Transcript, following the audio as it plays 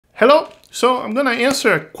Hello, so I'm gonna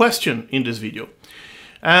answer a question in this video.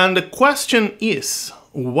 And the question is,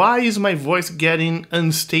 why is my voice getting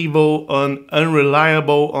unstable and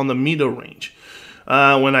unreliable on the middle range?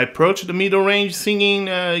 When I approach the middle range singing,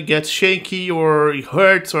 it gets shaky or it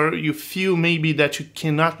hurts or you feel maybe that you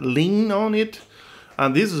cannot lean on it.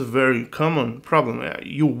 And this is a very common problem.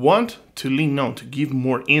 You want to lean on, to give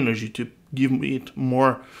more energy, to give it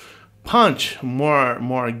more punch,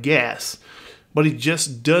 more gas. But it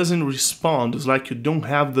just doesn't respond. It's like you don't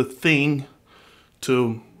have the thing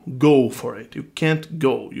to go for it. You can't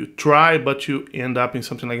go. You try, but you end up in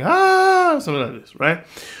something like, something like this, right?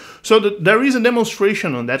 So there is a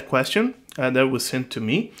demonstration on that question that was sent to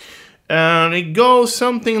me. And it goes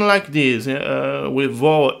something like this, with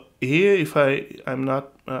vol here, if I'm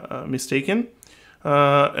not mistaken.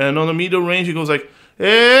 And on the middle range, it goes like,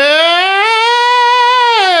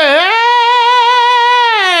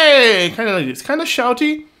 kind of like this, kind of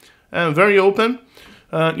shouty and very open.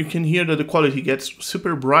 You can hear that the quality gets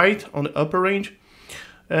super bright on the upper range.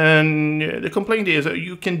 And the complaint is that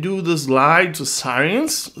you can do the slides, the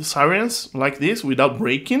sirens like this without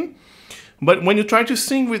breaking. But when you try to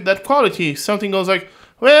sing with that quality, something goes like,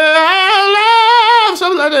 well, I love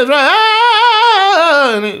something like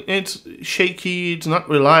that. And it's shaky, it's not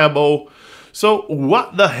reliable. So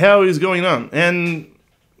what the hell is going on? And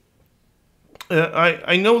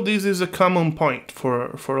I know this is a common point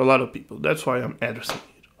for a lot of people. That's why I'm addressing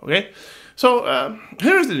it, okay? So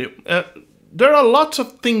here's the deal. There are lots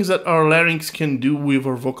of things that our larynx can do with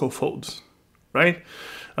our vocal folds, right?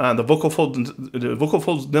 The vocal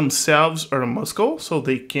folds themselves are a muscle, so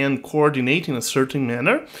they can coordinate in a certain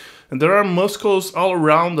manner. And there are muscles all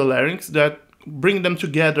around the larynx that bring them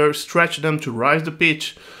together, stretch them to rise the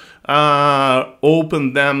pitch,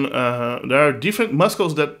 open them. There are different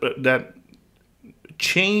muscles that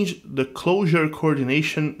change the closure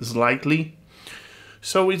coordination slightly.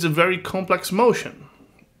 So it's a very complex motion.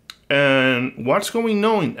 And what's going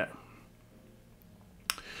on in there?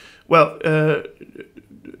 Well,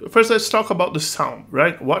 first let's talk about the sound,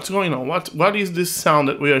 right? What's going on? What is this sound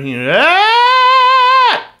that we are hearing?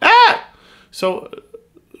 So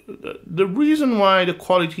the reason why the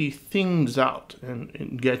quality thins out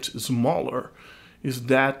and gets smaller is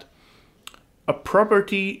that a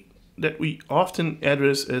property that we often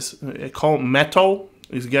address as called metal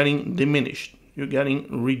is getting diminished. You're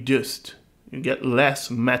getting reduced. You get less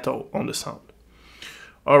metal on the sound.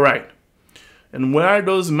 All right. And where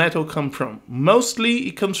does metal come from? Mostly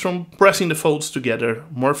it comes from pressing the folds together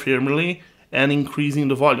more firmly and increasing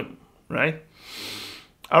the volume, right?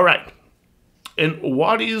 All right. And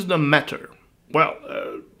what is the matter? Well,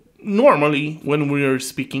 normally when we are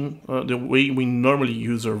speaking, the way we normally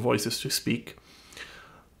use our voices to speak,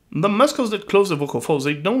 the muscles that close the vocal folds,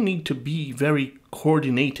 they don't need to be very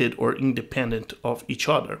coordinated or independent of each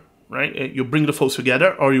other, right? You bring the folds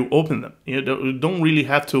together or you open them. You don't really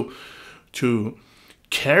have to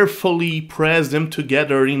carefully press them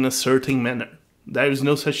together in a certain manner. There is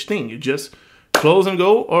no such thing. You just close and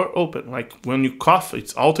go or open. Like when you cough,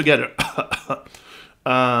 it's all together.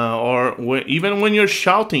 Even when you're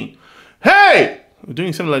shouting, hey,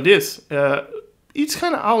 doing something like this, it's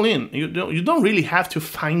kind of all in. You don't really have to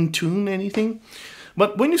fine tune anything.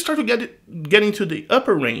 But when you start to get into the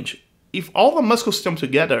upper range, if all the muscles come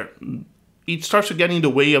together, it starts to get in the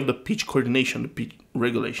way of the pitch coordination, the pitch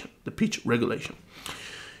regulation.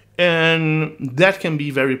 And that can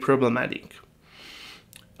be very problematic.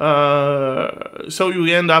 So you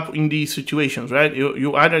end up in these situations, right?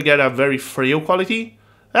 You either get a very frail quality,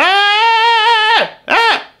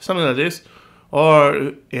 something like this,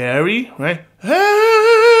 or airy, right?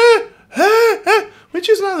 Which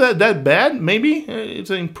is not that bad. Maybe it's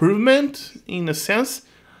an improvement in a sense,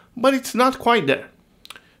 but it's not quite there.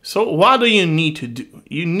 So what do you need to do?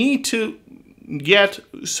 You need to get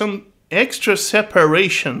some extra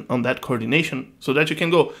separation on that coordination so that you can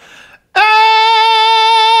go,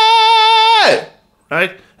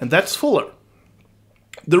 right? And that's fuller.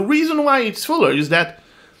 The reason why it's fuller is that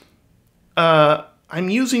I'm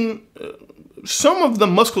using some of the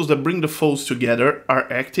muscles that bring the folds together are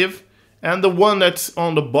active, and the one that's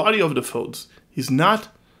on the body of the folds is not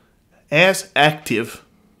as active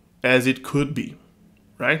as it could be,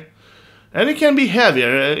 right? And it can be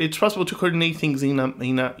heavier. It's possible to coordinate things in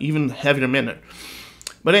a even heavier manner.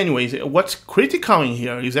 But anyways, what's critical in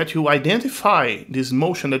here is that you identify this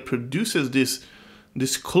motion that produces this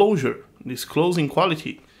closure, this closing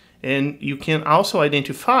quality, and you can also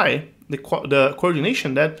identify the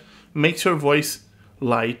coordination that makes your voice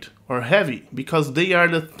light, or heavy, because they are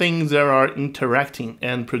the things that are interacting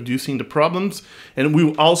and producing the problems, and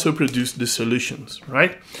will also produce the solutions,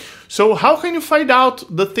 right? So how can you find out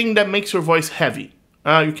the thing that makes your voice heavy?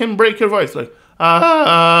 You can break your voice like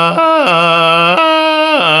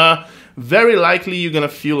very likely you're gonna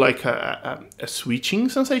feel like a switching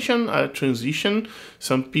sensation, a transition.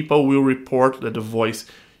 Some people will report that the voice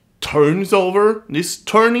turns over. This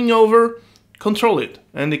turning over, control it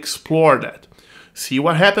and explore that. See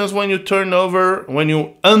what happens when you turn over, when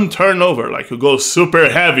you unturn over, like you go super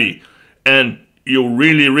heavy and you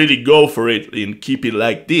really go for it and keep it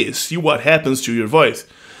like this. See what happens to your voice.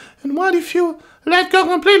 And what if you let go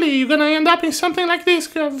completely? You're gonna end up in something like this,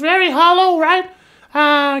 very hollow, right?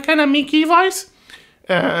 Kind of Mickey voice.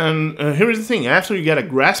 And here's the thing, after you get a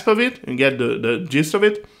grasp of it and get the gist of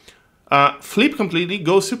it, flip completely,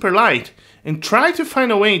 go super light, and try to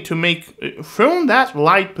find a way to make, from that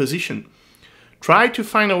light position, try to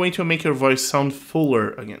find a way to make your voice sound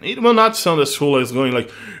fuller again. It will not sound as full as going like,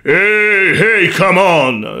 hey, come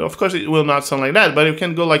on. Of course, it will not sound like that, but you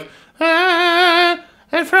can go like,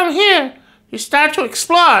 and from here, you start to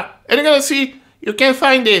explore, and you're gonna see, you can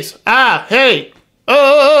find this. Hey, oh.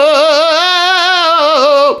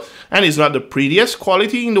 And it's not the prettiest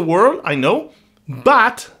quality in the world, I know,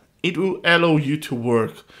 but it will allow you to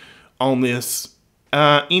work on this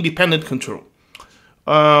independent control.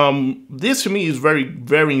 This to me is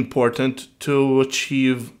very important to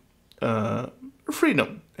achieve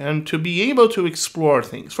freedom and to be able to explore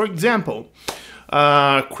things. For example,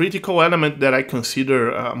 a critical element that I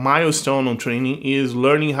consider a milestone on training is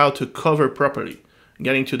learning how to cover properly,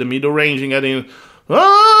 getting to the middle range and getting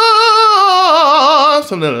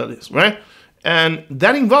something like this, right? And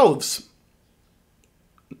that involves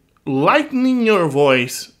lightening your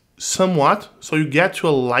voice somewhat so you get to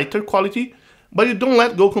a lighter quality, but you don't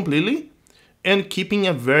let go completely, and keeping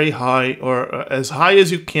a very high, or as high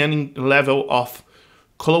as you can, in level of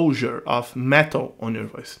closure, of metal on your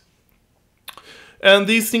voice. And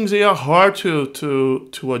these things, they are hard to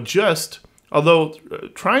adjust, although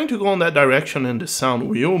trying to go in that direction and the sound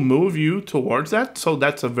will move you towards that. So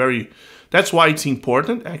that's why it's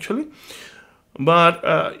important, actually. But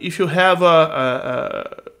if you have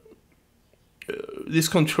this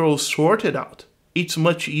control sorted out, it's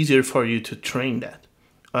much easier for you to train that.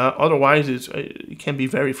 Otherwise, it can be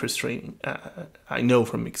very frustrating. I know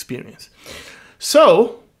from experience.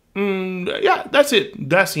 So, yeah, that's it.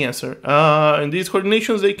 That's the answer. And these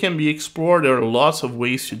coordinations, they can be explored. There are lots of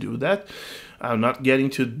ways to do that. I'm not getting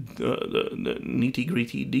to the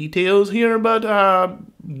nitty-gritty details here, but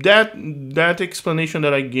that explanation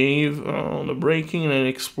that I gave on the breaking and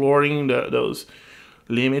exploring those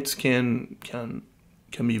limits can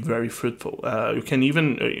be very fruitful. You can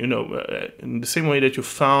even, in the same way that you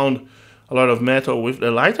found a lot of metal with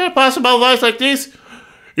the lighter possible voice like this,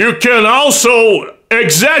 you can also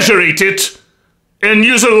exaggerate it and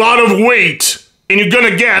use a lot of weight, and you're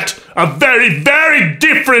gonna get a very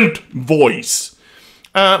different voice,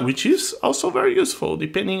 which is also very useful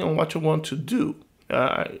depending on what you want to do.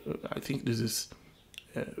 I think this is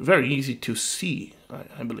very easy to see,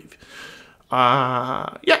 I believe.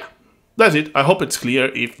 Yeah. That's it. I hope it's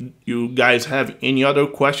clear. If you guys have any other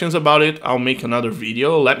questions about it, I'll make another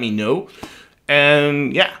video. Let me know.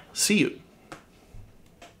 And yeah, see you.